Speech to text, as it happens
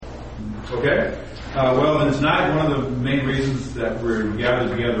Okay. Well, then tonight, one of the main reasons that we're gathered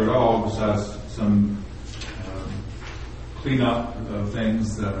together at all, besides some cleanup of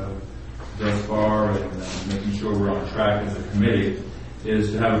things thus far and making sure we're on track as a committee,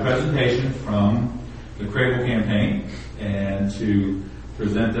 is to have a presentation from the Crabill campaign and to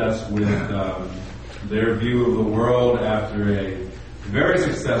present us with their view of the world after a very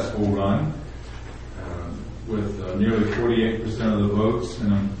successful run with nearly 48% of the votes,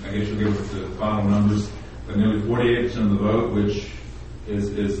 and I guess you'll give us the final numbers, but nearly 48% of the vote, which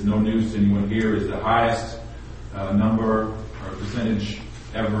is no news to anyone here, is the highest number or percentage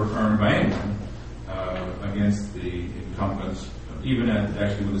ever earned by anyone against the incumbents, even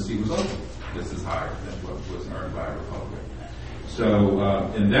actually when the seat was open. This is higher than what was earned by a Republican. So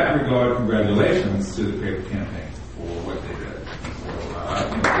in that regard, congratulations to the Crabill campaign for what they did.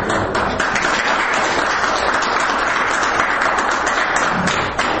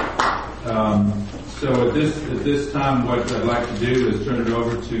 So at this time, what I'd like to do is turn it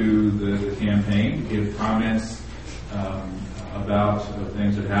over to the campaign, give comments about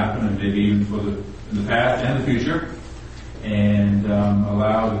things that happened, and maybe even in the past and the future, and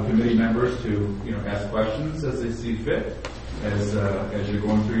allow the committee members to ask questions as they see fit, as you're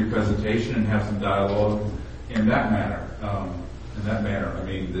going through your presentation, and have some dialogue in that manner. I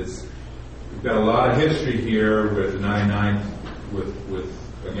mean, we've got a lot of history here with the 99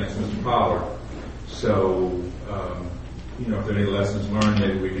 against Mr. Pollard. So, if there are any lessons learned,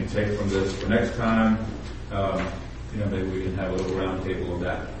 maybe we can take from this for next time. Maybe we can have a little round table of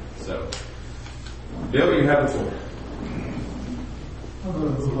that. So, Bill, you have the floor. I'm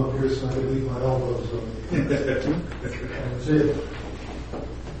going to move up here so I can leave my elbows on the table.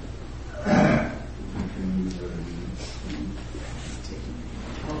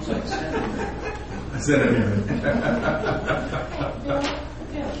 Senator.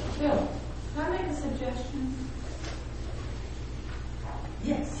 Bill, can I make a suggestion?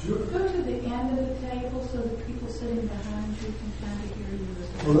 Yes. Sure. Go to the end of the table so the people sitting behind you can kind of hear you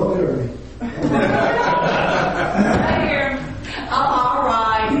as well. Well, they'll hear me. I hear him. All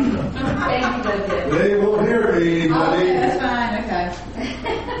right. Thank you, David. They won't hear me, buddy. Okay, that's fine. Okay.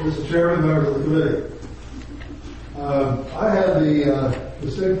 Mr. Chairman, members of the committee. I had the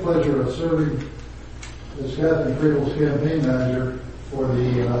distinct pleasure of serving as Catherine Crabill's campaign manager for the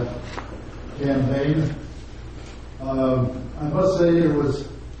campaign. I must say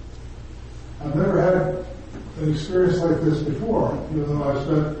I've never had an experience like this before, even though I've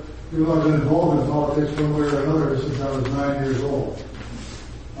been involved in politics one way or another since I was 9 years old.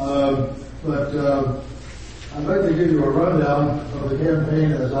 But I'd like to give you a rundown of the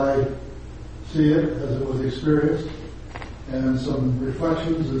campaign as I see it, as it was experienced, and some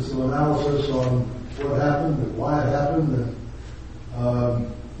reflections and some analysis on what happened and why it happened,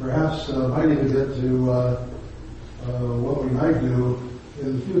 and perhaps might even get to what we might do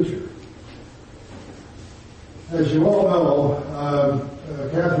in the future. As you all know,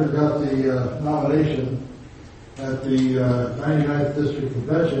 Catherine got the nomination at the 99th District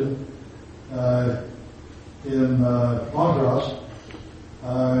Convention in Montrose.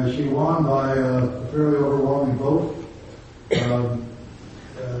 She won by a fairly overwhelming vote.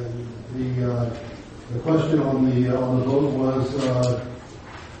 The question on the vote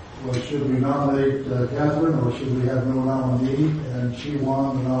was should we nominate Catherine or should we have no nominee? And she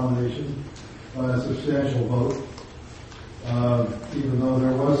won the nomination by a substantial vote, even though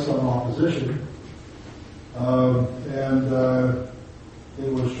there was some opposition. And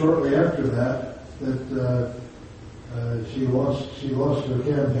it was shortly after that she launched her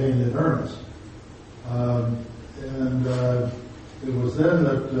campaign in earnest. And it was then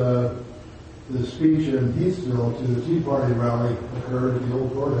that the speech in Heathsville to the Tea Party rally occurred at the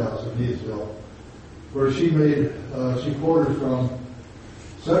old courthouse in Heathsville, where she quoted from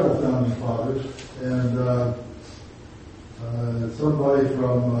several founding fathers, and somebody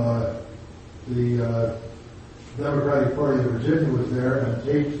from the Democratic Party of Virginia was there and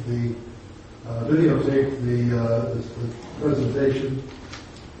videotaped the presentation,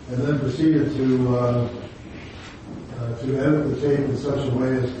 and then proceeded to edit the tape in such a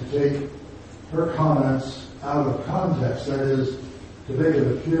way as to take her comments out of context. That is, to make it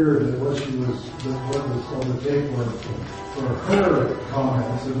appear that what was on the tape were her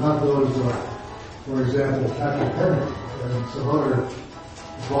comments and not those of, for example, Patrick Henry and some other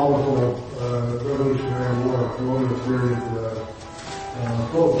volatile Revolutionary War colonial period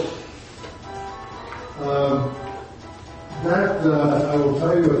folks. I will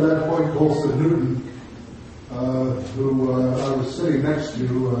tell you at that point, Colson Newton, who I was sitting next to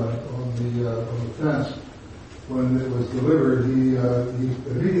on the fence, when it was delivered, he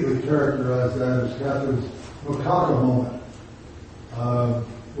immediately characterized that as Catherine's macaca moment,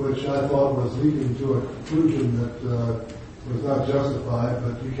 which I thought was leading to a conclusion that was not justified,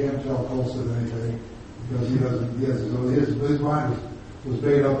 but you can't tell Colson anything because his mind was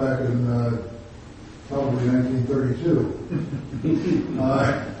made up back in probably 1932.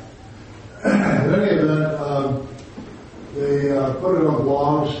 In any event, they put it on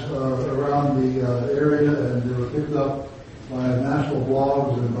blogs around the area, and they were picked up by national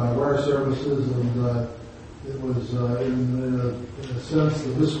blogs and by wire services, and it was in a sense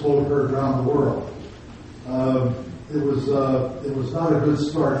the misquote heard around the world. It was not a good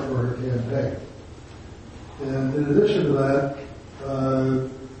start for her campaign. And in addition to that,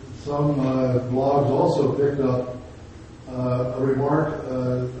 some blogs also picked up a remark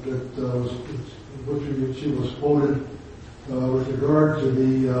which she was quoted with regard to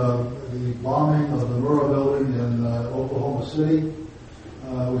the bombing of the Murrah building in Oklahoma City,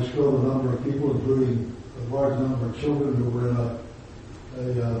 which killed a number of people, including a large number of children who were in a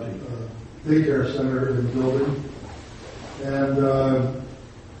daycare center in the building. And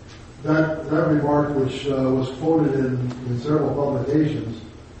that remark, which was quoted in several publications,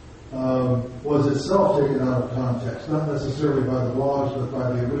 was itself taken out of context, not necessarily by the blogs, but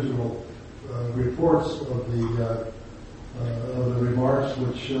by the original reports of the remarks,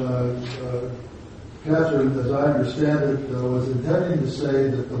 which Catherine, as I understand it, was intending to say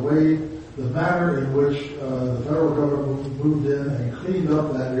that the manner in which the federal government moved in and cleaned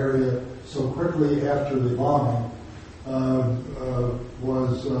up that area so quickly after the bombing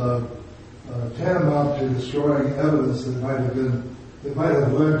was tantamount to destroying evidence that might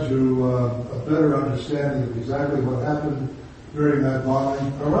have led to a better understanding of exactly what happened during that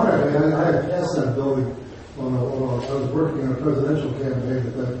bombing. Ironically, I had passed that building I was working on a presidential campaign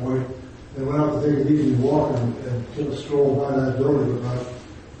at that point, and went out to take an evening walk and took a stroll by that building about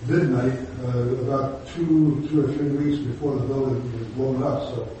midnight, about two or 3 weeks before the building was blown up.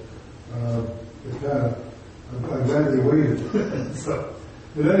 So I'm glad they waited. So,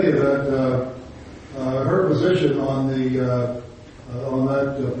 in any event, her position on that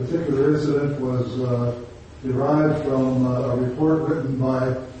particular incident was derived from a report written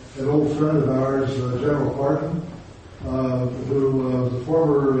by an old friend of ours, General Parton, who was the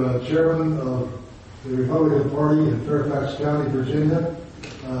former chairman of the Republican Party in Fairfax County, Virginia,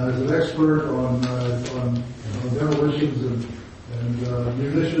 is an expert on demolitions and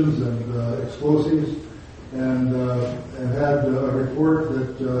munitions and explosives, and had a report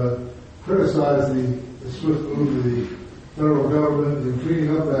that criticized the swift move of the federal government in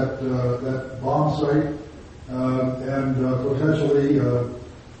cleaning up that bomb site and potentially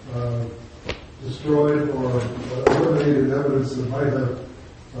destroyed or eliminated evidence that might have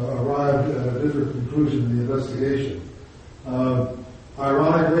arrived at a different conclusion in the investigation.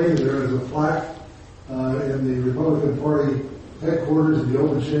 Ironically, there is a plaque in the Republican Party headquarters in the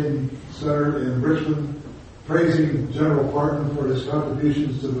Open Shame Center in Richmond praising General Parton for his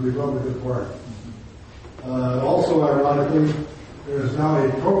contributions to the Republican Party. Also ironically, there is now a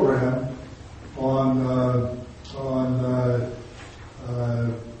program on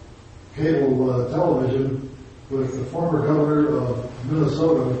cable television with the former governor of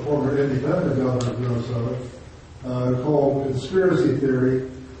Minnesota, the former independent governor of Minnesota, called Conspiracy Theory,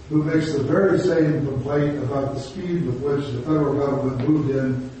 who makes the very same complaint about the speed with which the federal government moved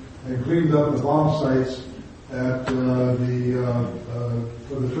in and cleaned up the bomb sites at for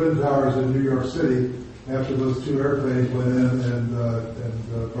the Twin Towers in New York City after those 2 airplanes went in and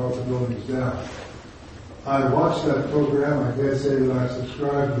brought the buildings down. I watched that program. I can't say that I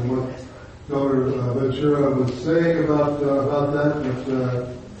subscribed to what Governor Ventura was saying about that, but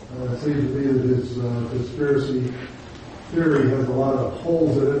it seems to me that his conspiracy theory has a lot of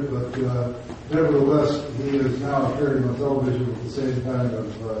holes in it, but nevertheless, he is now appearing on television with the same kind of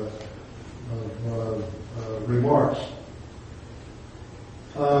remarks.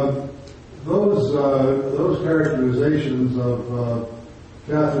 Those characterizations of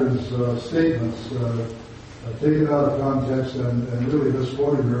Catherine's statements, taken out of context and really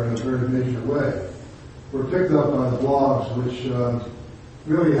misquoting her in a very major way, were picked up by the blogs, which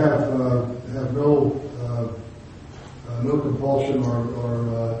really have no compulsion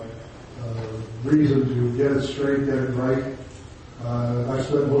or reason to get it straight, get it right. I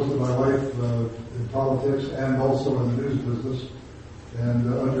spent most of my life in politics and also in the news business,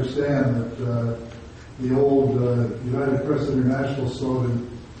 and understand that the old United Press International slogan,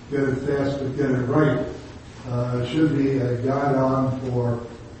 "Get it fast but get it right," should be a guide-on for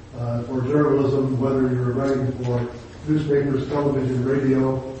journalism, whether you're writing for newspapers, television,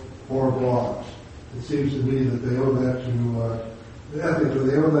 radio, or blogs. it seems to me that they owe that to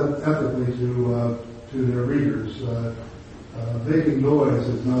ethically to their readers. Making noise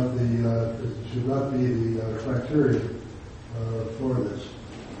is not should not be the criteria for this.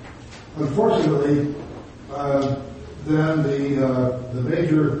 Unfortunately, then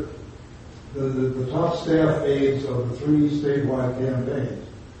the top staff aides of the three statewide campaigns,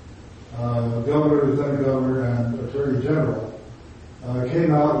 governor, lieutenant governor, and attorney general,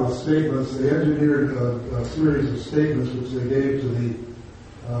 came out with statements. They engineered a series of statements which they gave to the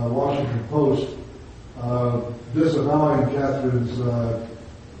Washington Post, disavowing Catherine's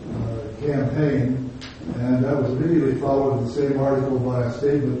campaign, and that was immediately followed in the same article by a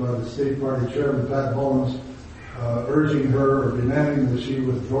statement by the state party chairman, Pat Mullins, urging her or demanding that she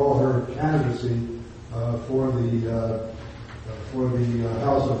withdraw her candidacy for the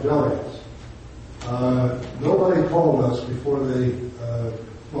House of Delegates. Nobody called us before they.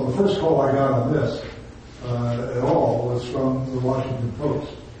 The first call I got on this at all was from the Washington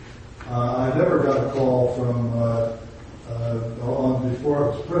Post. I never got a call before it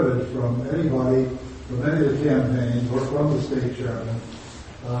was printed from anybody, from any of the campaigns or from the state chairman,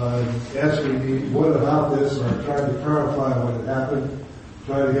 asking me what about this or trying to clarify what had happened,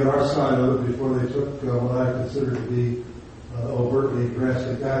 trying to get our side of it before they took what I consider to be overtly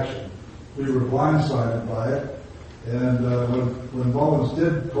drastic action. We were blindsided by it, and when Mullins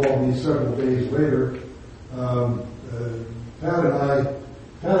did call me several days later, Pat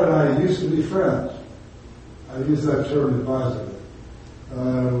and I used to be friends. I use that term advisedly.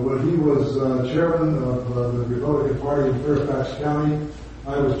 When he was chairman of the Republican Party in Fairfax County,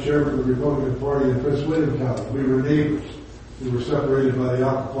 I was chairman of the Republican Party in Prince William County. We were neighbors. We were separated by the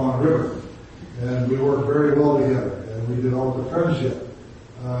Occoquan River, and we worked very well together, and we developed a friendship.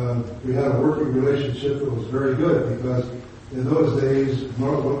 We had a working relationship that was very good because in those days,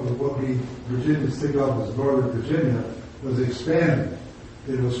 what we Virginians think of as Northern Virginia was expanding.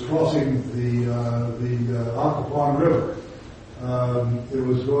 It was crossing the Occoquan River. It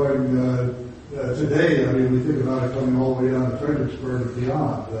was going today. I mean, we think about it coming all the way down to Fredericksburg and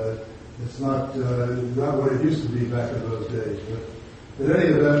beyond. It's not what it used to be back in those days. But in any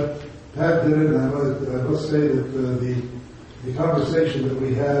event, Pat did it, and I must say that the conversation that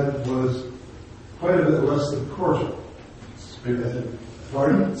we had was quite a bit less than cordial. Spirited.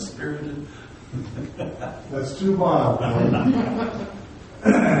 Pardon? Spirited. That's too mild.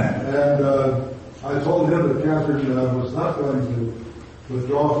 And I told him that Catherine was not going to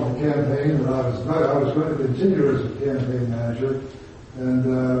withdraw from the campaign, and I was going to continue as a campaign manager, and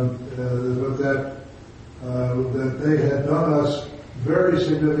but that they had done us very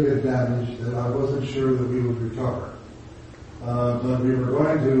significant damage that I wasn't sure that we would recover. But we were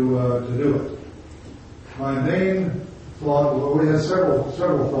going to do it. My main thought, well, we had several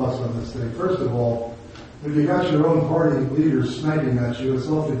thoughts on this thing. First of all, when you got your own party leaders sniping at you, it's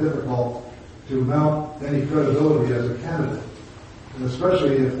awfully difficult to mount any credibility as a candidate, and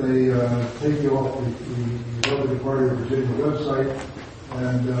especially if they take you off the Republican Party of Virginia website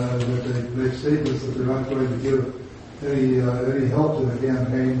and that they make statements that they're not going to give any help to the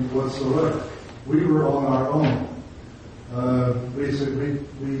campaign whatsoever. We were on our own. We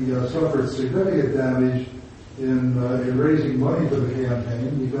suffered significant damage in raising money for the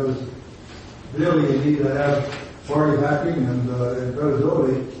campaign because really you need to have party backing and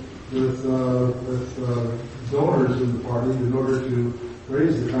credibility with donors in the party in order to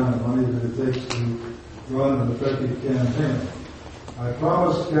raise the kind of money that it takes to run an effective campaign. I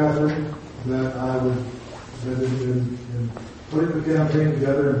promised Catherine that I would, that in putting the campaign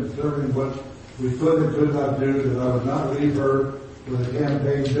together and determining what we could and could not do, that I would not leave her with a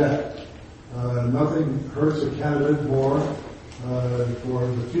campaign debt. Nothing hurts a candidate more for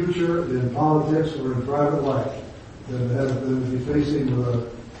the future in politics or in private life than to be facing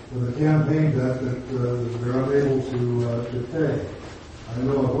with a campaign debt that they're unable to pay. I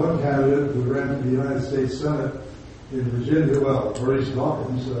know of one candidate who ran for the United States Senate in Virginia, Maurice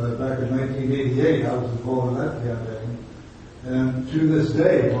Dawkins, back in 1988. I was involved in that campaign. And to this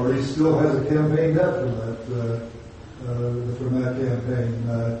day, Maurice still has a campaign debt from that campaign.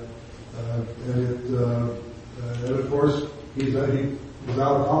 And of course, he was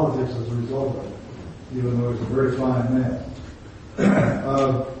out of politics as a result of it, even though he was a very fine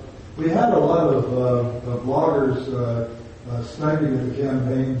man. We had a lot of bloggers sniping at the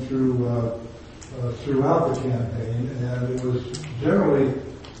campaign throughout the campaign, and it was generally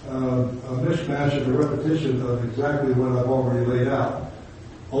a mishmash and a repetition of exactly what I've already laid out,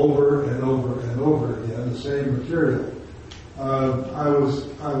 over and over and over again, the same material. I was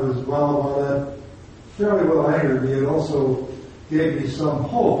while that fairly well angered me, it also gave me some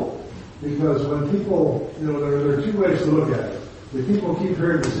hope Because when people, there are two ways to look at it. If people keep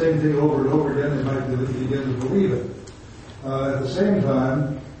hearing the same thing over and over again, they might begin to believe it. At the same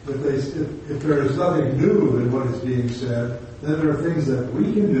time, if there is nothing new in what is being said, then there are things that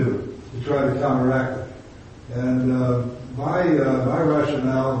we can do to try to counteract it. And my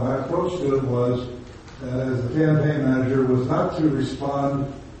rationale, my approach to it was, as the campaign manager, was not to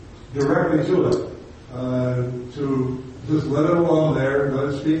respond directly to it, to just let it alone there,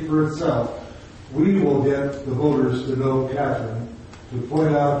 let it speak for itself. We will get the voters to know Catherine, to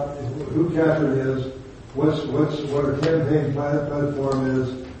point out who Catherine is, what her campaign platform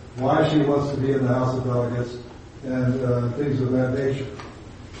is, why she wants to be in the House of Delegates, and things of that nature.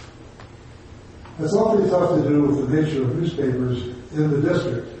 It's awfully tough to do with the nature of newspapers in the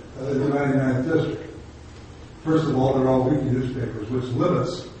district, the 99th district. First of all, they're all weekly newspapers, which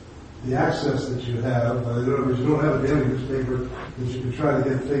limits the access that you have. In other words, you don't have a daily newspaper that you can try to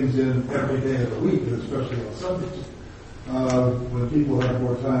get things in every day of the week, especially on Sundays, when people have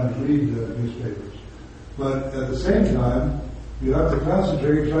more time to read newspapers. But at the same time, you have to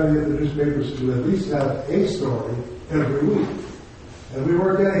concentrate trying to get the newspapers to at least have a story every week. And we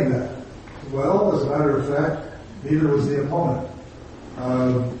weren't getting that. Well, as a matter of fact, neither was the opponent.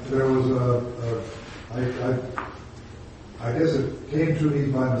 There was I guess it came to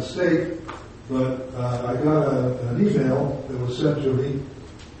me by mistake, but I got an email that was sent to me.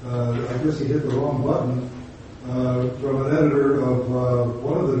 I guess he hit the wrong button from an editor of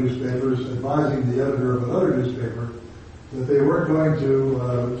one of the newspapers advising the editor of another newspaper that they weren't going to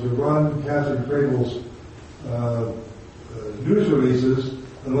run Catherine Crabill's news releases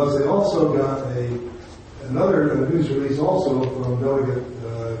unless they also got another news release also from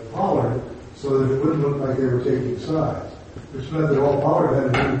Delegate Pollard, so that it wouldn't look like they were taking sides. Which meant that all Pollard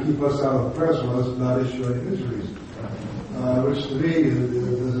had to do to keep us out of the press was not issue any news releases. Which to me,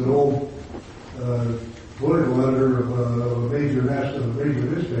 as an old political editor of a major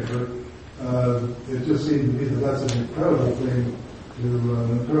newspaper, it just seemed to me that that's an incredible thing,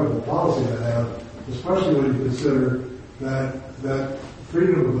 an incredible policy to have, especially when you consider that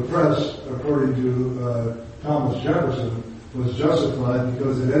freedom of the press, according to Thomas Jefferson, was justified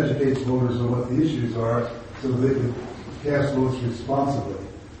because it educates voters on what the issues are so that they can cast votes responsibly.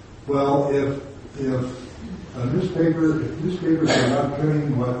 Well, if newspapers are not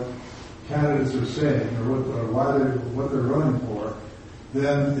printing what candidates are saying or what they're running for,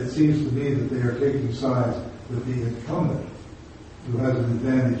 then it seems to me that they are taking sides with the incumbent, who has an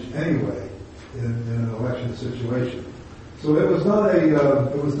advantage anyway in an election situation. So it was not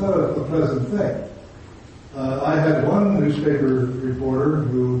a pleasant thing. I had one newspaper reporter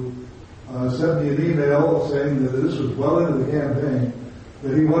who sent me an email saying that this was well into the campaign,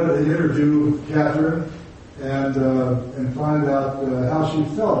 that he wanted to interview Catherine and find out how she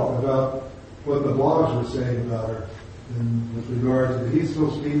felt about what the blogs were saying about her with regard to the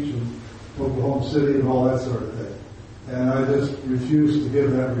Heathville speech and Oklahoma City and all that sort of thing. And I just refused to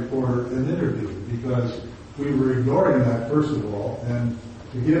give that reporter an interview because we were ignoring that, first of all, and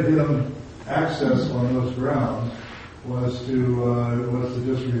to give him access on those grounds was to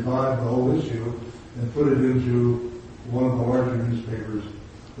just revive the whole issue and put it into one of the larger newspapers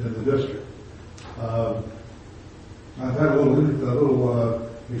in the district. I've had a little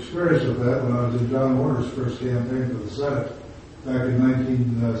experience with that when I was in John Warner's first campaign for the Senate back in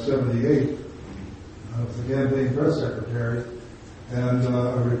 1978. I was the campaign press secretary, and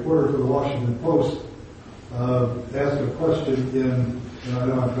a reporter for the Washington Post asked a question and I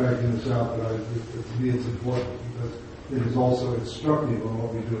know I'm dragging this out, but to me it's important because it is also instructive on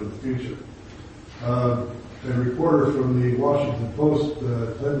what we do in the future. A reporter from the Washington Post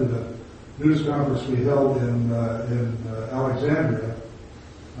attended a news conference we held in Alexandria,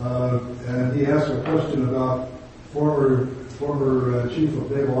 and he asked a question about former Chief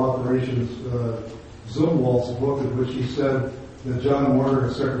of Naval Operations Zumwalt's book, in which he said that John Warner,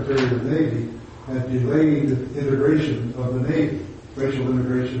 as Secretary of the Navy, had delayed integration of the Navy, racial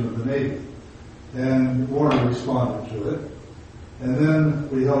integration of the Navy. And Warner responded to it. And then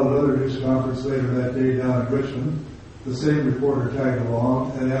we held another news conference later that day down in Richmond. The same reporter tagged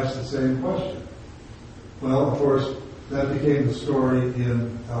along and asked the same question. Well, of course, that became the story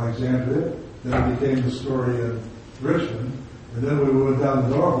in Alexandria. Then it became the story in Richmond. And then when we went down to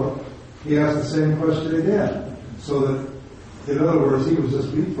Norfolk, he asked the same question again. So that, in other words, he was just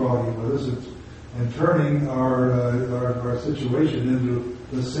leapfrogging with us and turning our situation into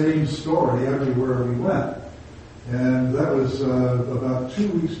the same story everywhere we went. And that was about 2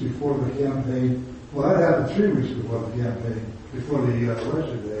 weeks before the campaign. Well, that happened 3 weeks before the campaign, before the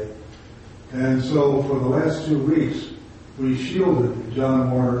election day. And so for the last 2 weeks, we shielded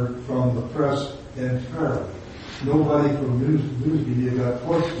John Warner from the press entirely. Nobody from news media got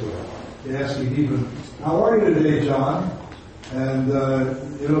close to him. They asked him even, "How are you today, John?" And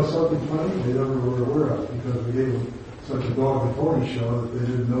something funny, they never were aware of it because we gave them such a dog and pony show that they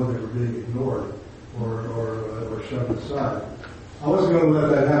didn't know they were being ignored or shoved aside. I wasn't going to let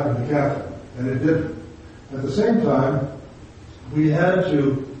that happen to Catherine, and it didn't. At the same time, we had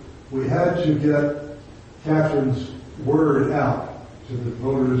to get Catherine's word out to the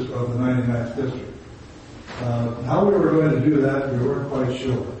voters of the 99th district. How we were going to do that, we weren't quite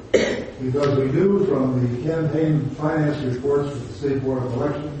sure. Because we knew from the campaign finance reports with the State Board of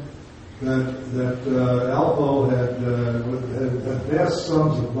Election that Alpo had vast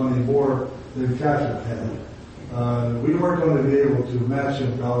sums of money more than Catherine had. We weren't going to be able to match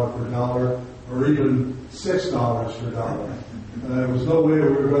him dollar for dollar or even $6 for dollar. There was no way we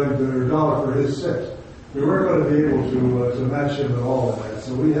were going to, or dollar for his $6. We weren't going to be able to match him at all in that.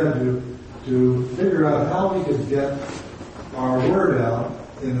 So we had to figure out how we could get our word out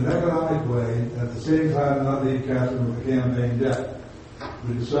in an economic way, at the same time not leave Catherine with a campaign debt.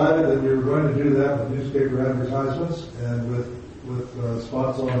 We decided that we were going to do that with newspaper advertisements and with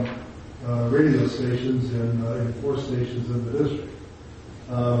spots on radio stations in 4 stations in the district.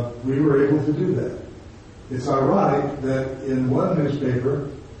 We were able to do that. It's ironic that in one newspaper,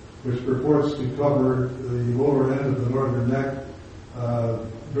 which purports to cover the lower end of the northern neck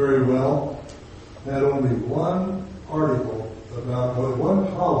very well, had only one article one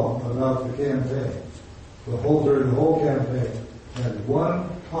column about the campaign. During the whole campaign, had one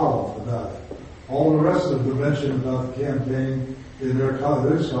column about it. All the rest of the mention about the campaign in their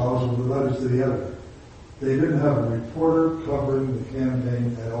columns were the letters to the editor. They didn't have a reporter covering the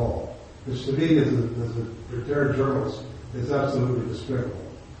campaign at all, which to me, as a retired journalist, is absolutely despicable.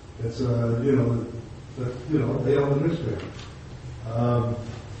 It's they own the newspaper.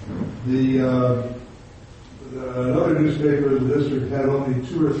 Another newspaper in the district had only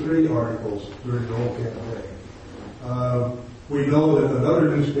 2 or 3 articles during the whole campaign. We know that another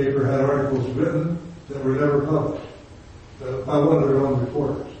newspaper had articles written that were never published by one of their own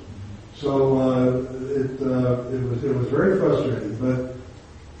reporters. So it was very frustrating. But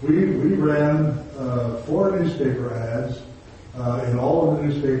we ran 4 newspaper ads in all of the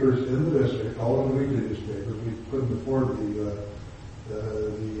newspapers in the district, all of the weekly newspapers. We couldn't afford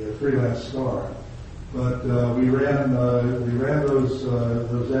the freelance Star. But we ran those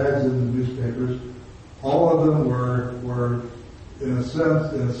ads in the newspapers. All of them were in a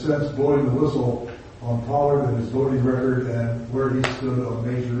sense blowing the whistle on Pollard and his voting record and where he stood on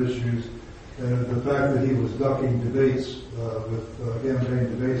major issues, and the fact that he was ducking debates campaign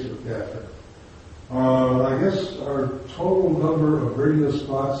debates with Catherine. I guess our total number of radio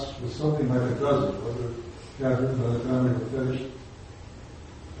spots was something like a dozen, wasn't it, Catherine, by the time we were finished?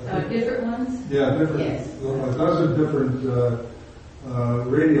 Different ones? Yeah, different. Yes. A dozen different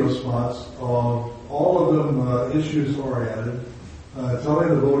radio spots. All of them issues-oriented, telling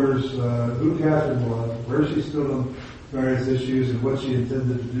the voters who Catherine was, where she stood on various issues, and what she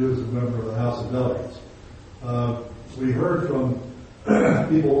intended to do as a member of the House of Delegates. We heard from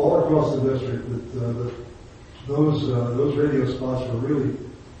people all across the district that those radio spots were really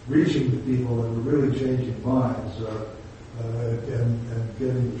reaching the people and were really changing minds. And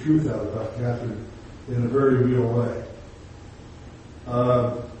getting the truth out about Catherine in a very real way.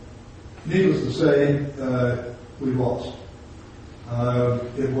 Needless to say, we lost.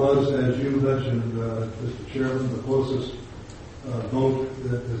 It was, as you mentioned, Mr. Chairman, the closest vote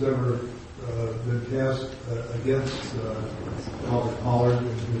that has ever been cast against Albert Pollard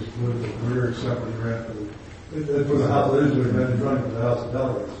in his political career, except when he ran for the House of running for the House of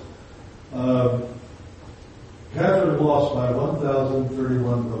Delegates. Catherine lost by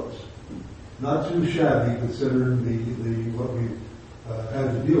 1,031 votes. Not too shabby considering the what we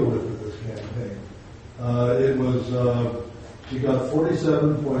had to deal with this campaign. It was she got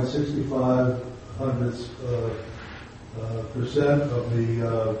 47.65% of the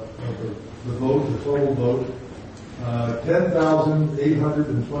vote, the total vote.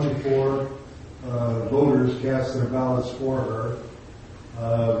 10,824 voters cast their ballots for her.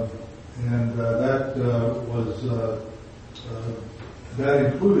 And that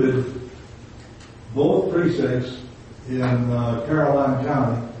included both precincts in Caroline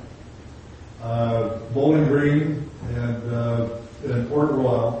County, Bowling Green and Port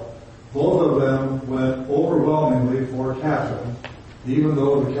Royal. Both of them went overwhelmingly for Catherine, even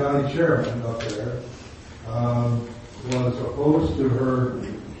though the county chairman up there was opposed to her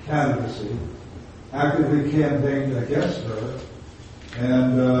candidacy, actively campaigned against her,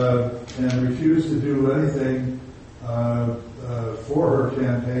 and refused to do anything for her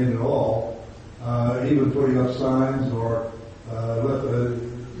campaign at all, even putting up signs or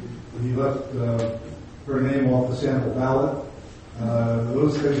he left her name off the sample ballot.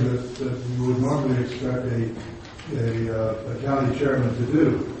 Those things that you would normally expect a county chairman to do.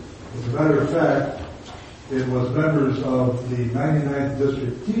 As a matter of fact, it was members of the 99th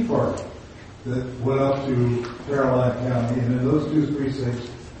District Tea Party that went up to Caroline County, and in those two precincts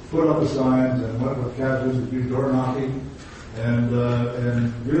put up the signs and went with Catherine to do door knocking and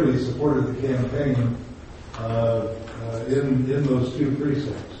really supported the campaign in those two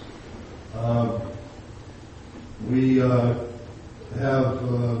precincts. We have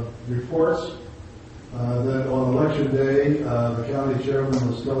reports that on election day the county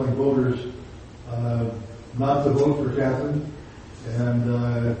chairman was telling voters not to vote for Catherine, and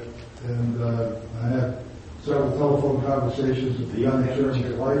I had several telephone conversations with the county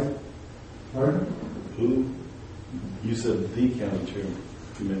chairman's wife. Pardon? Who? You said the county chairman.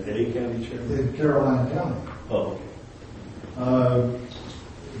 You meant a county chairman? In Caroline County. Oh, okay.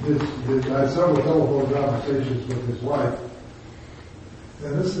 I had several telephone conversations with his wife,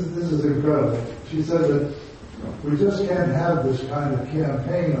 and this is incredible. She said that we just can't have this kind of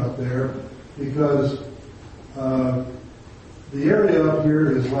campaign up there because the area up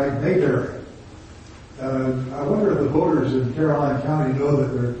here is like Mayberry. I wonder if the voters in Caroline County know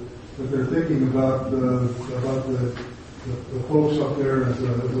that they're thinking about the folks up there as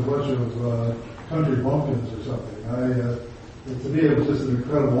a bunch of country bumpkins or something. To me, it was just an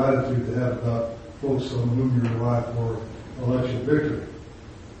incredible attitude to have about folks on whom you rely for election victory.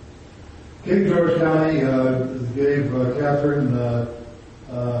 King George County gave Catherine a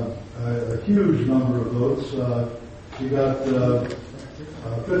huge number of votes. She got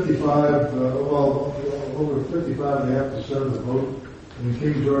 55, over 55.5% of the vote in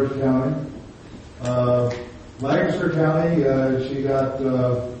King George County. Lancaster County, she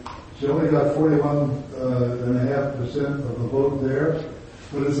only got 41.5% of the vote there.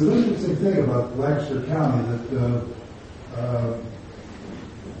 But it's an interesting thing about Lancaster County that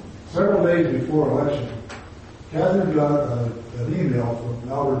several days before election, Catherine got an email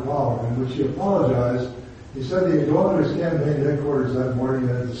from Albert Power in which he apologized. He said he had gone to his campaign headquarters that morning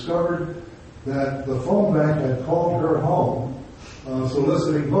and had discovered that the phone bank had called her home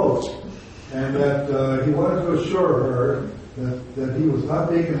soliciting votes, and that he wanted to assure her that he was not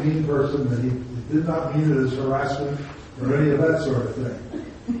being a mean person, that he did not mean it as harassment or any of that sort of thing.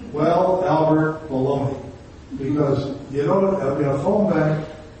 Well, Albert, baloney. Because, a phone bank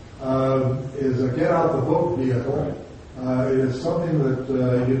is a get-out-the-vote vehicle. It is something that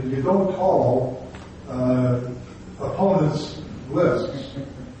you don't call opponents' lists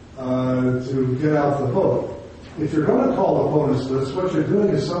to get out the vote. If you're going to call opponents' lists, what you're doing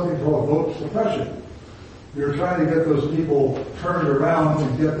is something called vote suppression. You're trying to get those people turned around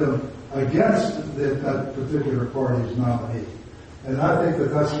and get them against that particular party's nominee. And I think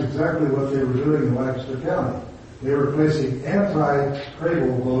that that's exactly what they were doing in Lancaster County. They were placing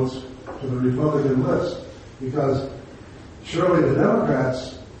anti-Crabill votes to the Republican list because surely the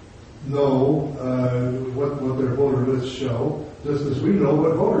Democrats know what their voter lists show, just as we know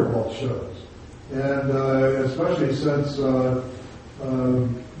what voter vault shows. And especially since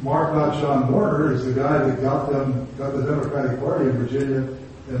Mark Not John Warner is the guy that got the Democratic Party in Virginia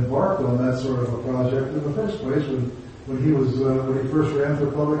embarked on that sort of a project in the first place when he first ran for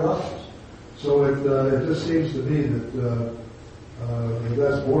public office. So it just seems to me that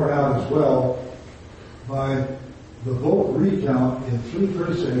that's borne out as well by the vote recount in 3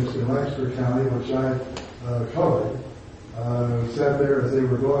 precincts in Lancaster County, which I covered. Sat there as they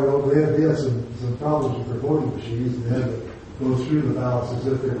were going over. They had some problems with their voting machines, and they had to go through the ballots as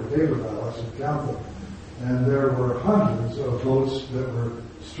if they were paper ballots and count them. And there were hundreds of votes that were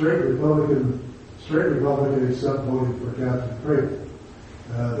straight Republican except voting for Catherine Crabill.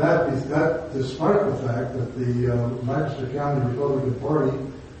 That despite the fact that the Lancaster County Republican Party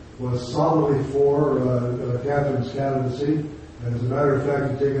was solidly for Catherine's candidacy, and as a matter of fact,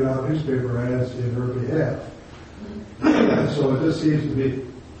 had taken out newspaper ads in her behalf. So it just seems to me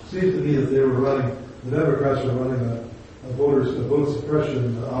that the Democrats were running a vote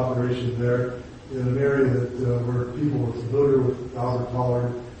suppression operation there in an area that where people were familiar with Albert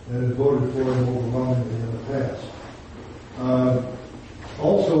Pollard and had voted for him overwhelmingly in the past.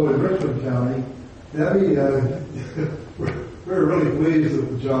 Also in Richmond County, Debbie, we're really pleased with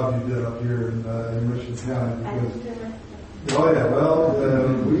the job you did up here in Richmond County.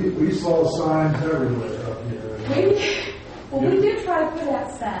 We saw signs everywhere up here. We did try to put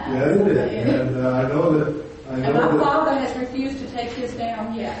out signs. Yeah, you did. And I know that. And my father has refused to take his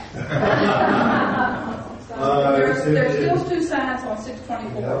down yet. There's still 2 signs on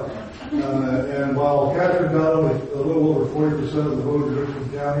 624. And while Catherine got only a little over 40% of the vote in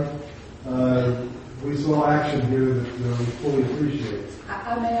Richmond County, we saw action here that we fully appreciate.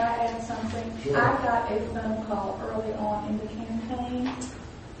 May I add something? Sure. I got a phone call early on in the campaign.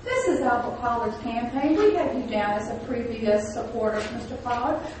 This is Albert Pollard's campaign. We have you down as a previous supporter of Mr.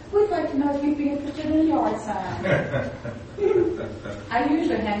 Pollard. We'd like to know if you'd be interested in a yard sign. I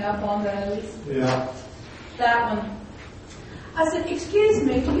usually hang up on those. Yeah. That one. I said, excuse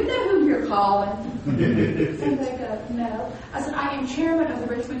me, do you know who you're calling? And they go, no. I said, I am chairman of the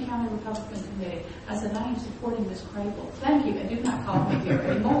Richmond County Republican Committee. I said, I am supporting Ms. Crabill. Thank you, and do not call me here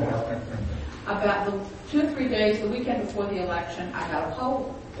anymore. About the 2 or 3 days, the weekend before the election, I got a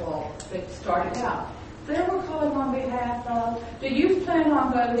poll that started out. They were calling on behalf of, do you plan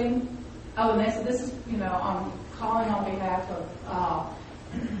on voting? Oh, and they said, this is, I'm calling on behalf of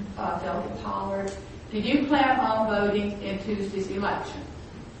Delegate Pollard. Did you plan on voting in Tuesday's election?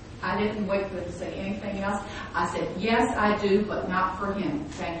 I didn't wait for them to say anything else. I said, yes, I do, but not for him.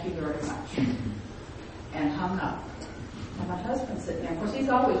 Thank you very much. And hung up. And my husband's sitting there. Of course, he's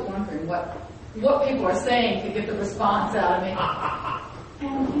always wondering what people are saying to get the response out of me.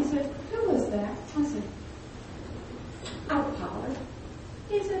 And he said, who was that? I said, Albert Pollard.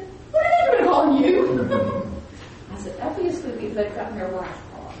 He said, what are they doing calling you? I said, obviously they've gotten their wires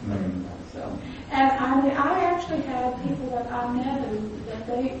crossed. So, and I actually had people that I knew that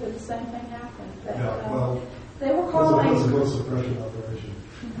the same thing happened. That, they were calling. It was a vote suppression operation.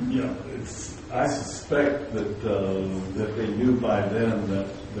 Yeah, I suspect that they knew by then that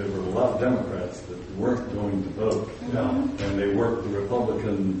there were a lot of Democrats that weren't going to vote, and they worked the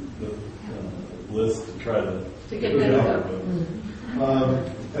Republican list to try to get them to vote.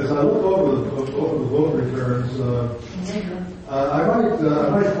 As I look over the vote returns, I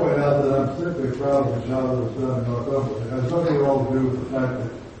might point out that I'm particularly proud of the job that was done in Northumberland. It has nothing at all to do with the fact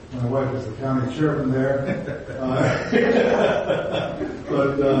that my wife is the county chairman there.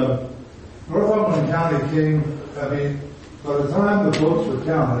 But Northumberland County came, by the time the votes were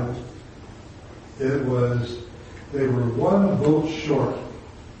counted, they were one vote short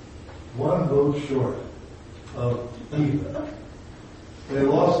of even. They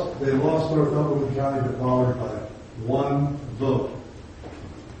lost Northumberland County to Pollard by 1 vote.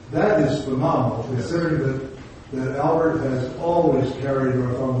 That is phenomenal, considering that Albert has always carried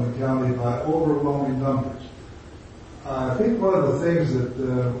Northumberland County by overwhelming numbers. I think one of the things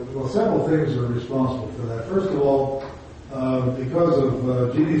several things are responsible for that. First of all, because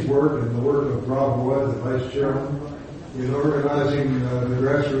of Jeannie's work and the work of Rob Roy, the vice chairman, in organizing the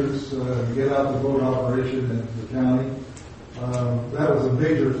grassroots to get out the vote operation in the county. That was a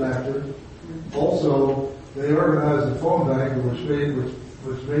major factor. Also, they organized a phone bank which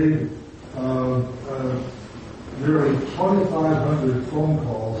made nearly 2,500 phone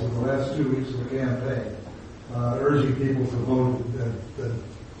calls in the last 2 weeks of the campaign, urging people to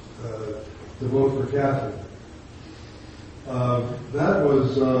vote for Catherine. That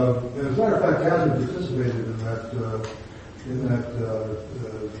was, as a matter of fact, Catherine participated in that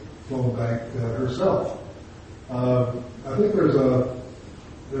phone bank herself. I think there's a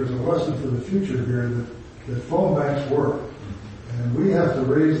lesson for the future here that phone banks work, and we have to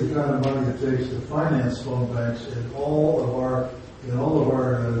raise the kind of money it takes to finance phone banks in all of our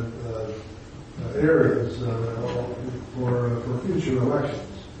areas for future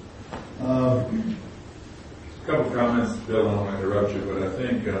elections. A couple of comments, Bill. I don't want to interrupt you, but I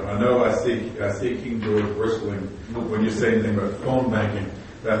think I know I see King George bristling when you say anything about phone banking.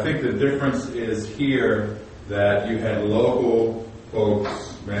 But I think the difference is here that you had local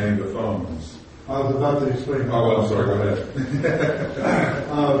folks manning the phones. I was about to explain. Oh, I'm sorry. Go ahead.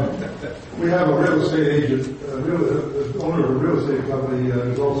 We have a real estate agent, owner of a real estate company,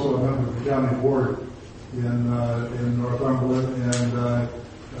 who's also a member of the county board in Northumberland,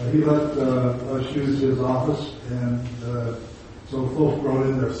 and he let us use his office, and so folks brought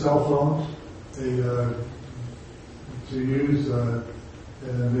in their cell phones to use, and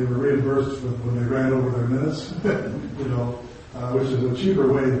they were reimbursed when they ran over their minutes, which is a cheaper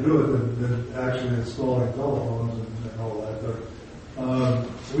way to do it than actually installing telephones and all that. But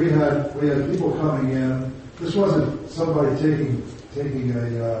we had people coming in. This wasn't somebody taking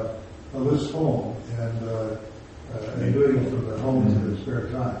a list home and doing it from their homes in their spare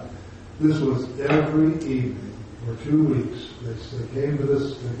time. This was every evening for 2 weeks. They came to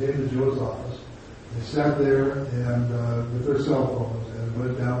Joe's office. They sat there and with their cell phones and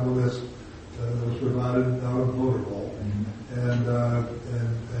went down the list that was provided out of the voter roll and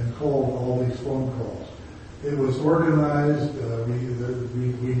called all these phone calls. It was organized.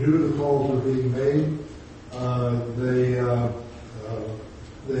 We knew the calls were being made.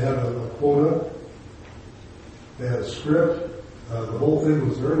 script. The whole thing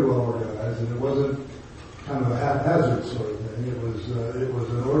was very well organized, and it wasn't kind of a haphazard sort of thing. It was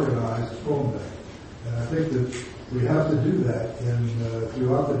an organized phone bank. And I think that we have to do that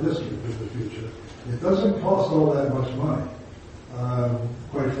throughout the district in the future. It doesn't cost all that much money.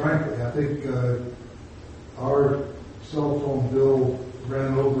 Quite frankly, I think our cell phone bill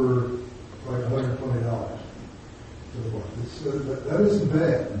ran over like $120 for the month. That isn't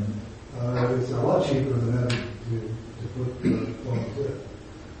bad. It's a lot cheaper than having to put the phones in.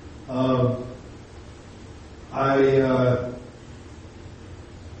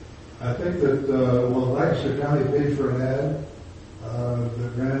 I think that, Lancaster County paid for an ad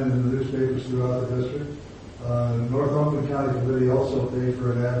that ran in the newspapers throughout the district. Northumberland County Committee also paid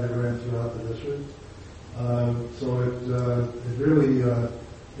for an ad that ran throughout the district. So it really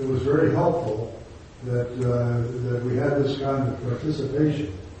it was very helpful that we had this kind of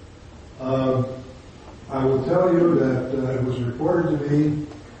participation. I will tell you that it was reported to me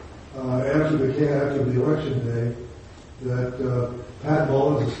after the election day that Pat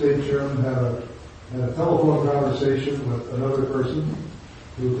Mullins, the state chairman, had a telephone conversation with another person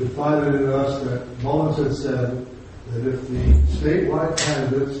who confided in us that Mullins had said that if the statewide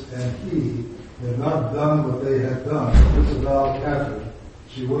candidates and he had not done what they had done, Isabel Catherine,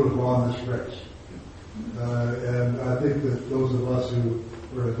 she would have won this race. And I think that those of us who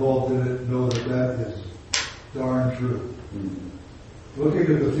were involved in it know that that is darn true. Looking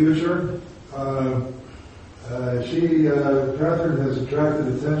at the future, Catherine has attracted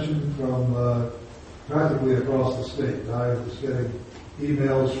attention from practically across the state. I was getting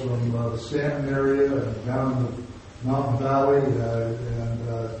emails from the Stanton area and down the Mountain Valley and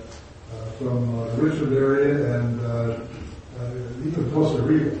from the Richmond area and even Costa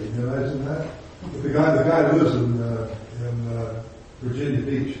Rica. Can you imagine that? The guy lives in Virginia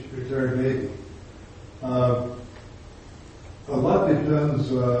Beach, retired Navy. A lot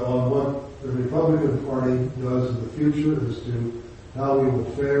depends on what the Republican Party does in the future as to how we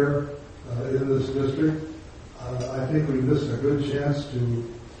will fare in this district. I think we missed a good chance to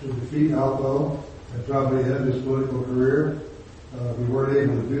defeat Alpo and probably end his political career. We weren't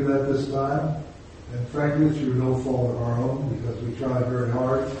able to do that this time, and frankly, through no fault of our own, because we tried very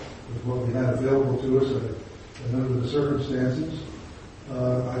hard with what we had available to us and under the circumstances.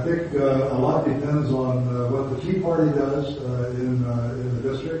 I think a lot depends on what the Tea Party does in the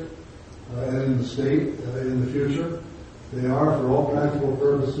district and in the state in the future. They are, for all practical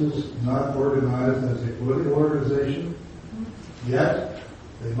purposes, not organized as a political organization yet.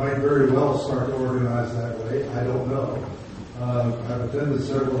 They might very well start to organize that way. I don't know. I've attended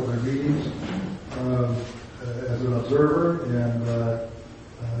several of their meetings as an observer, and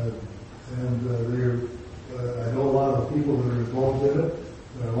I know a lot of the people that are involved in it.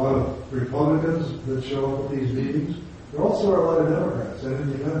 There are a lot of Republicans that show up at these meetings. There also are a lot of Democrats and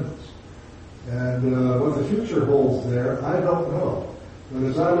independents. And what the future holds there, I don't know. But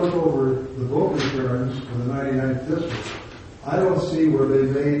as I look over the vote returns for the 99th district, I don't see where they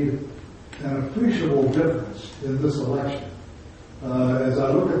made an appreciable difference in this election. As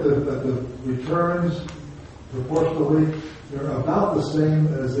I look at the returns proportionally, they're about the same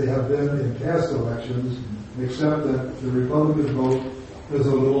as they have been in past elections, except that the Republican vote is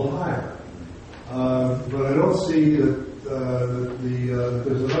a little higher. But I don't see that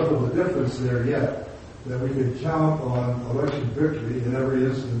there's enough of a difference there yet that we can count on election victory in every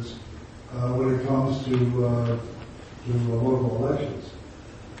instance when it comes to local elections.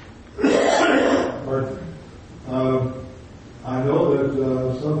 Pardon me. I know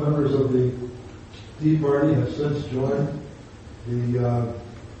that some members of the Tea Party have since joined the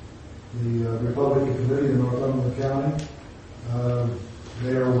Republican Committee in Northumberland County.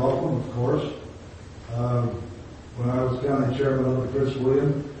 They are welcome, of course. When I was county chairman under Chris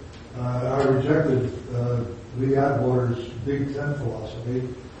William, I rejected Lee Atwater's Big Ten philosophy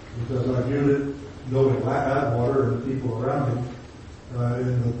because I viewed it, knowing Atwater and the people around him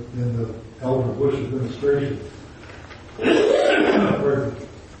in the Elder Bush administration.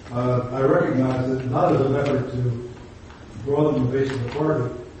 I recognize it not as an effort to broaden the base of the party,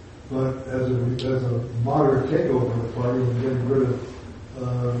 but as a moderate takeover of the party and getting rid of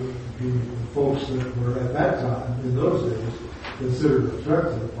the folks that were at that time, in those days, considered a threat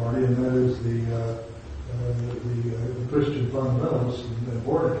to the party, and that is the Christian fundamentalists and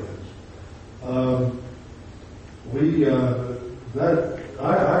born agains. I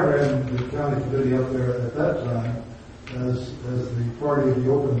ran the county committee up there at that time as the party of the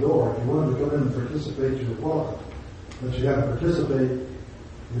open door. If you wanted to come in and participate, you were welcome. But you had to participate,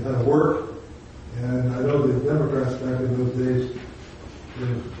 you had to work, and I know the Democrats back in those days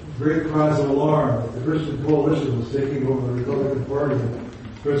great cries of alarm that the Christian coalition was taking over the Republican Party in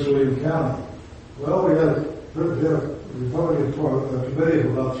Prince William County. Well, we had a Republican committee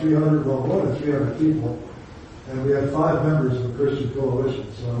of about 300, well, more than 300 people, and we had 5 members of the Christian coalition.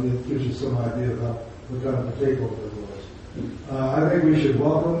 So I mean, it gives you some idea about what kind of a takeover it was. I think we should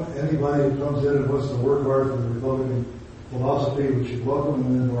welcome anybody who comes in and wants to work hard for the Republican philosophy. We should welcome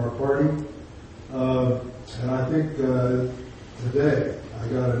them into our party. And I think today I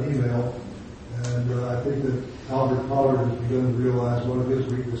got an email, and I think that Albert Pollard has begun to realize one of his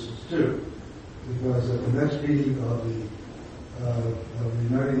weaknesses too. Because at the next meeting of the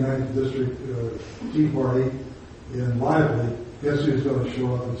 99th District Tea Party in Lively, guess who's going to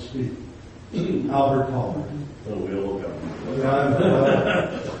show up and speak? Albert Pollard. So we'll look up.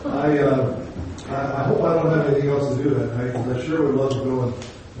 I hope I don't have anything else to do that night, because I sure would love to go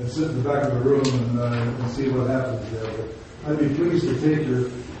and sit in the back of the room and see what happens there. But I'd be pleased to take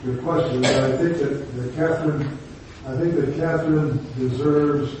your questions. I think that Catherine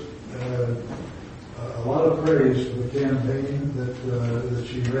deserves a lot of praise for the campaign that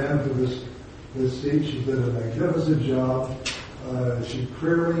she ran for this seat. She did a magnificent job. She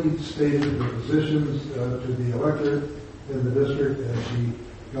clearly stated her positions to the electorate in the district, and she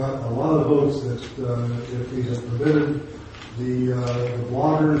got a lot of votes that if we had permitted the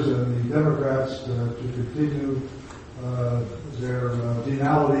bloggers and the Democrats to continue their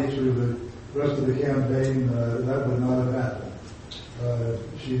venality through the rest of the campaign, that would not have happened.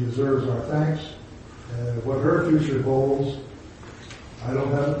 She deserves our thanks. What her future holds, I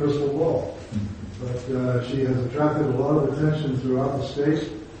don't have a crystal ball. But she has attracted a lot of attention throughout the state,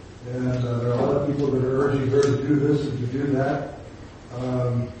 and there are a lot of people that are urging her to do this and to do that.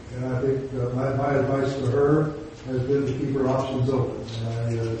 And I think my advice to her has been to keep her options open.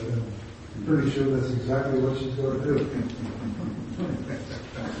 And I'm pretty sure that's exactly what she's going to do.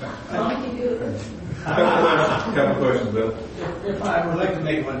 A couple questions, Bill. If I would like to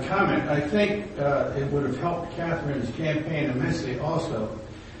make one comment, I think it would have helped Catherine's campaign immensely also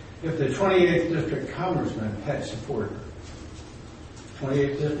if the 28th District Congressman had supported her.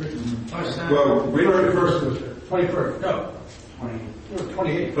 28th District? Well, we don't 21st District. 21st, no.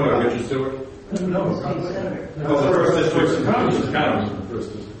 28th. Oh, Richard Stewart? No. Oh, the first district. Congressman. Congressman, the first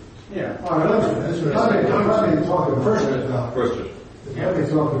district. Yeah. All right, let me talk about that, Doc. First district. Let me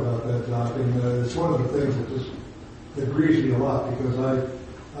talk about that, Doc. And it's one of the things that grieves me a lot, because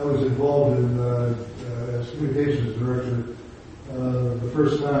I was involved in as communications director the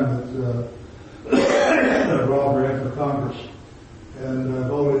first time that Rob ran for Congress, and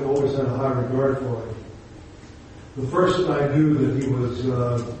I've always had a high regard for him. The first I knew that he was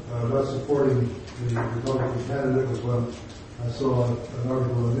not supporting the Republican candidate was when I saw an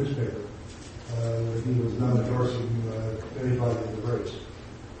article in the newspaper that he was not endorsing anybody in the race.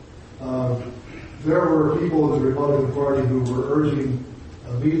 There were people in the Republican Party who were urging a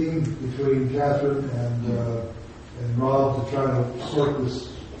meeting between Catherine and Rob to try to sort this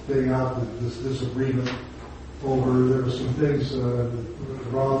thing out, this disagreement over. There were some things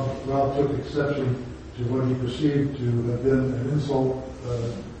Rob took exception to what he perceived to have been an insult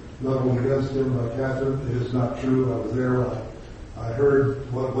leveled against him by Catherine. It is not true. I was there. I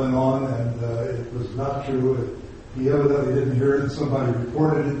heard what went on, and it was not true. He evidently didn't hear it. Somebody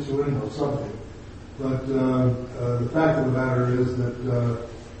reported it to him or something. But the fact of the matter is that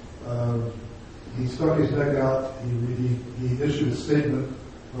he stuck his neck out. He issued a statement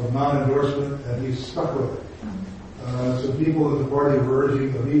of non-endorsement, and he stuck with it. So people in the party were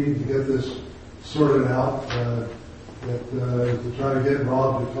urging a meeting to get this sorted out, to try to get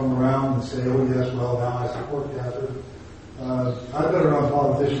Rob to come around and say, oh yes, well now I support Catherine. I've been around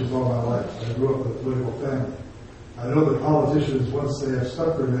politicians all my life. I grew up in a political family. I know that politicians, once they have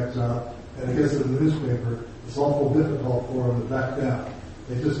stuck their necks out and it gets in the newspaper, it's awful difficult for them to back down.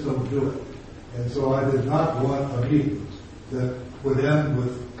 They just don't do it. And so I did not want a meeting that would end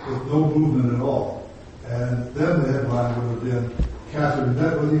with no movement at all. And then the headline would have been, Catherine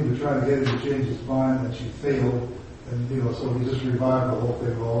met with him to try to get him to change his mind, and she failed. And, so he just revived the whole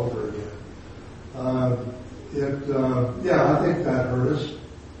thing all over again. I think that hurt us.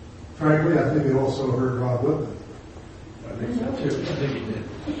 Frankly, I think it also hurt Rob Whitman. I think so too. I think he did.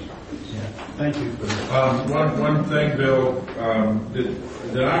 Yeah. Thank you for that. One thing, Bill,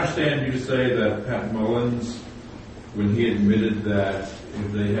 did I understand you to say that Pat Mullins, when he admitted that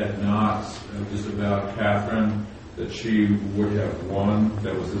if they had not disavowed Catherine, that she would have won?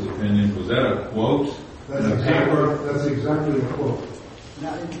 That was his opinion. Was that a quote? That's exactly the quote.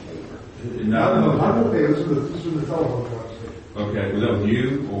 Not in the paper. Not in the paper. This was the telephone conversation. Okay, was that with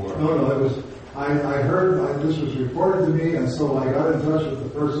you or? No, it was I heard, this was reported to me, and so I got in touch with the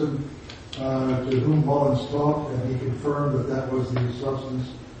person to whom Mullins talked, and he confirmed that that was the substance,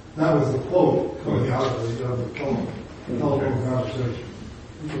 that was the quote coming out of the telephone conversation.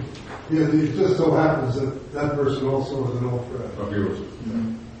 Yeah, it just so happens that that person also was an old friend. Of yours.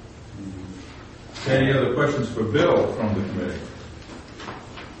 Any other questions for Bill from the committee?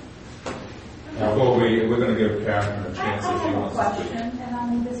 Well, we're going to give Catherine a chance I if she have a wants to. question, and I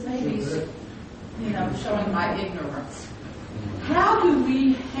mean, this may be, showing my ignorance. How do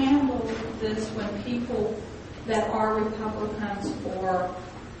we handle this when people that are Republicans or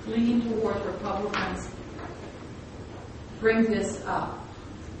lean towards Republicans bring this up?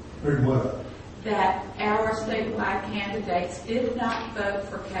 Bring what up? That our statewide candidates did not vote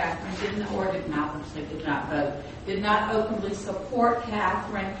for Catherine, did not openly support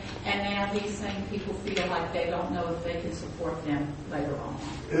Catherine, and now he's saying people feel like they don't know if they can support them later on.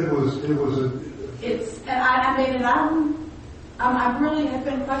 I really have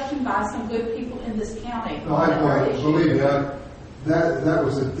been questioned by some good people in this county. No, believe me, that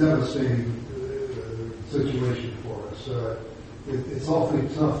was a devastating situation for us. It's awfully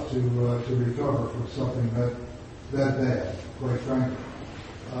tough to recover from something that bad, quite frankly.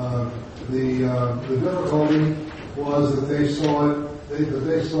 The difficulty was that they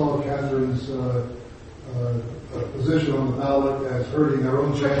saw Catherine's position on the ballot as hurting their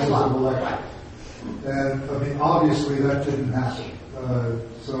own chances of election. And I mean, obviously that didn't happen.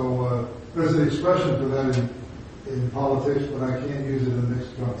 So there's an expression for that in politics, but I can't use it in this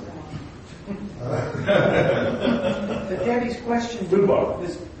country. But Debbie's question was what?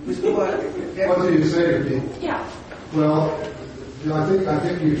 What do you say to people? Yeah. Well, I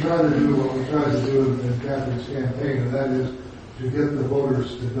think you try to do what we tried to do in Catherine's campaign, and that is to get the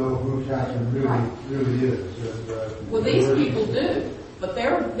voters to know who Catherine really is. And, well, these people do, but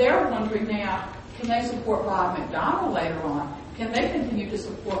they're wondering now: can they support Bob McDonnell later on? Can they continue to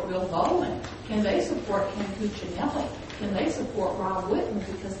support Bill Bolin? Can they support Ken Cuccinelli? Can they support Rob Whitten?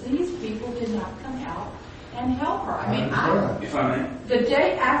 Because these people did not come out and help her. I mean, if I may, the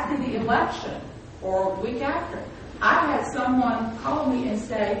day after the election, or a week after, I had someone call me and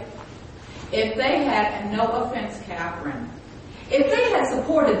say, if they had, and no offense, Catherine, if they had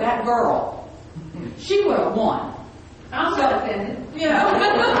supported that girl, she would have won. I'm not offended. You know?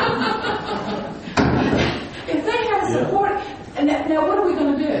 If they had supported, and now what are we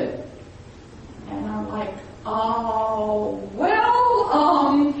going to do? And I'm like, oh,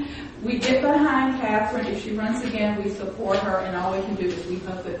 well, we get behind Catherine. If she runs again, we support her, and all we can do is we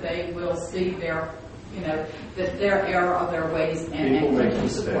hope that they will see their, that their error of their ways and continue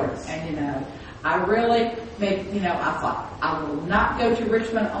support. And, I really I thought, I will not go to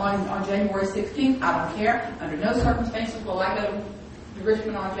Richmond on January 16th. I don't care. Under no circumstances will I go to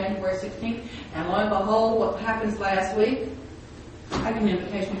Richmond on January 16th. And lo and behold, what happens last week, I get an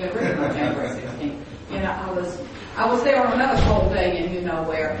invitation to go to Richmond on January 16th. I was there on another cold day in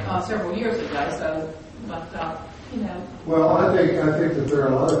where several years ago. So, but Well, I think that there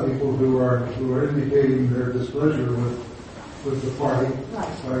are a lot of people who are indicating their displeasure with the party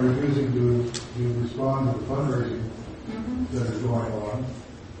by refusing to respond to the fundraising that is going on.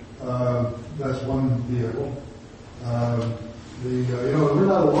 That's one vehicle. We're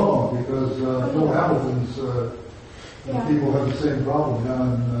not alone because Phil Hamilton's people have the same problem down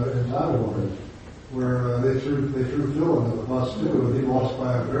in Tidewater, where they threw Phil under the bus too, and he lost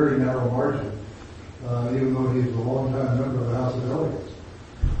by a very narrow margin, even though he's a longtime member of the House of Delegates.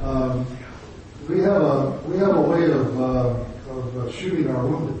 We have a way of shooting our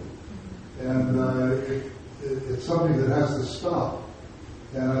wounded, and it's something that has to stop.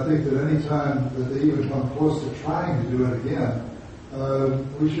 And I think that any time that they even come close to trying to do it again,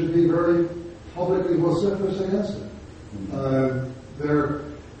 we should be very publicly vociferous against it.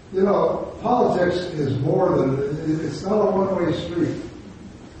 Politics is more than, it's not a one-way street.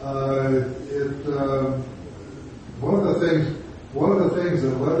 One of the things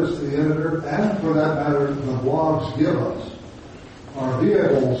that letters to the editor, and for that matter, the blogs give us, are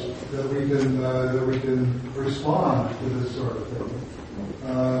vehicles that we can respond to this sort of thing.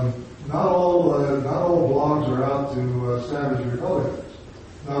 Not all blogs are out to savage Republicans.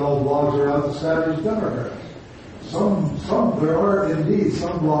 Not all blogs are out to savage Democrats. There are indeed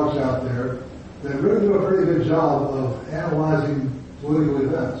some blogs out there that really do a pretty good job of analyzing political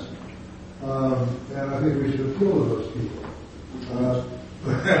events. And I think we should appeal to those people.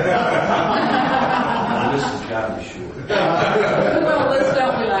 this has got to be short. well, let's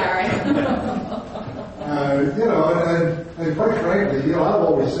don't be Larry. And quite frankly, I've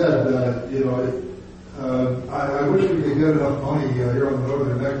always said that, I wish we could get enough money here on the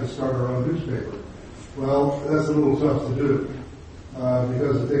Northern Neck to start our own newspaper. Well, that's a little tough to do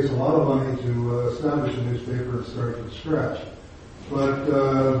because it takes a lot of money to establish a newspaper and start from scratch. But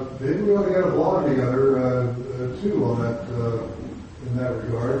maybe we ought to get a blog together too on that in that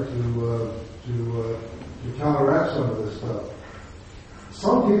regard to counteract some of this stuff.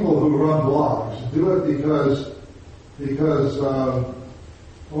 Some people who run blogs do it because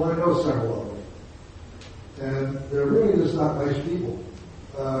well, I know several of them, and they're really just not nice people,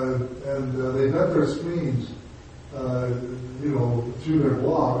 and they vet their spleens, through their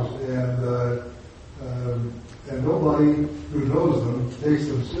blogs, and nobody who knows them takes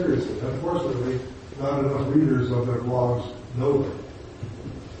them seriously. Unfortunately, not enough readers of their blogs know them.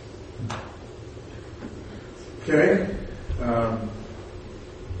 Okay.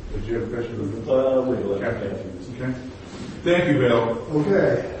 Did you have a question? Okay. Thank you, Bill. Okay.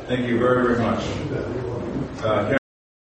 Thank you very, very much.